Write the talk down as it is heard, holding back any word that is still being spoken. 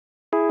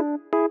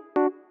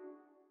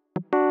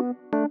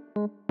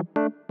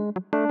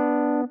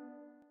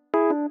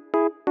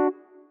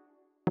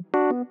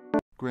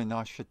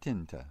Garnacha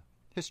Tinta.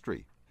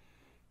 History.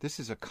 This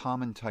is a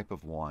common type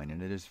of wine,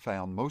 and it is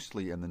found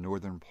mostly in the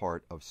northern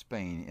part of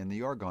Spain in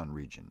the Argonne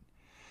region.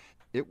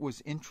 It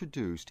was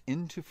introduced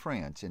into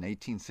France in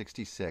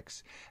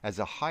 1866 as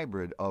a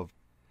hybrid of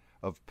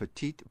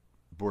Petite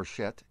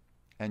Bourchette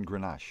and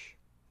Garnache.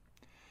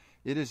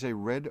 It is a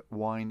red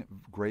wine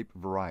grape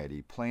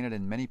variety planted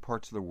in many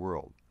parts of the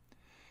world.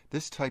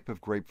 This type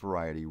of grape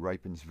variety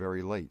ripens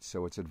very late,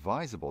 so it's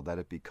advisable that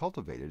it be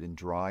cultivated in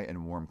dry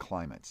and warm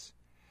climates.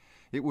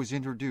 It was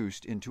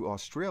introduced into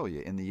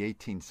Australia in the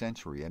 18th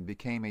century and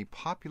became a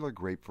popular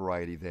grape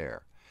variety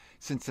there.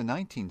 Since the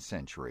 19th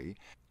century,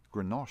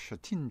 Garnacha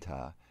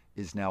Tinta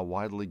is now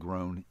widely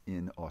grown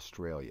in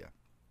Australia.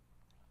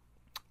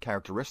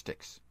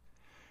 Characteristics.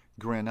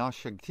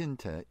 Garnacha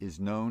Tinta is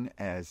known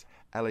as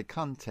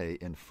Alicante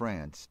in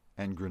France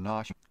and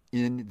Garnache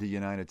in the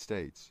United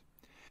States.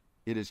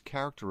 It is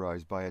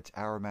characterized by its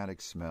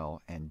aromatic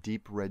smell and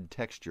deep red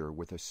texture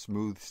with a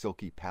smooth,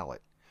 silky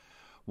palate.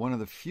 One of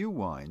the few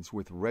wines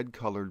with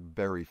red-colored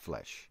berry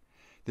flesh.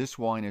 This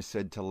wine is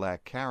said to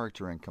lack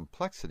character and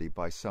complexity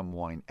by some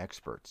wine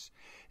experts.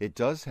 It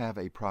does have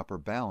a proper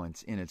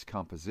balance in its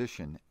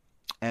composition,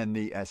 and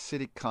the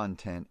acidic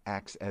content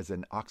acts as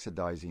an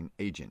oxidizing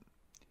agent.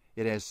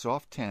 It has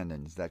soft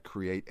tannins that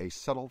create a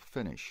subtle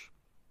finish.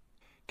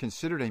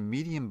 Considered a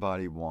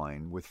medium-bodied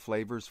wine with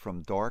flavors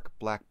from dark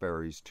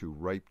blackberries to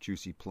ripe,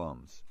 juicy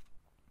plums.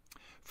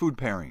 Food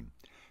pairing.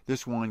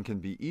 This wine can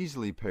be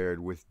easily paired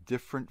with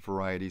different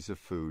varieties of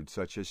food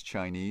such as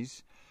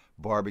Chinese,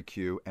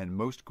 barbecue, and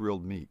most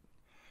grilled meat.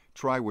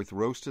 Try with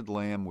roasted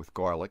lamb with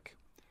garlic.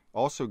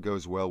 Also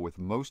goes well with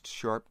most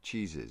sharp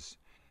cheeses.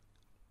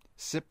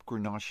 Sip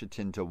Garnacha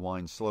Tinta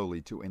wine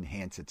slowly to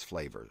enhance its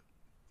flavor.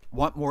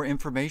 Want more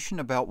information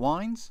about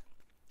wines?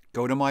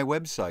 Go to my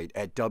website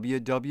at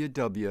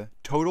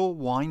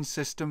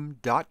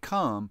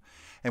www.totalwinesystem.com,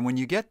 and when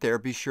you get there,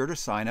 be sure to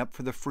sign up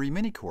for the free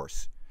mini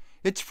course.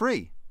 It's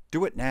free.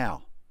 Do it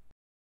now.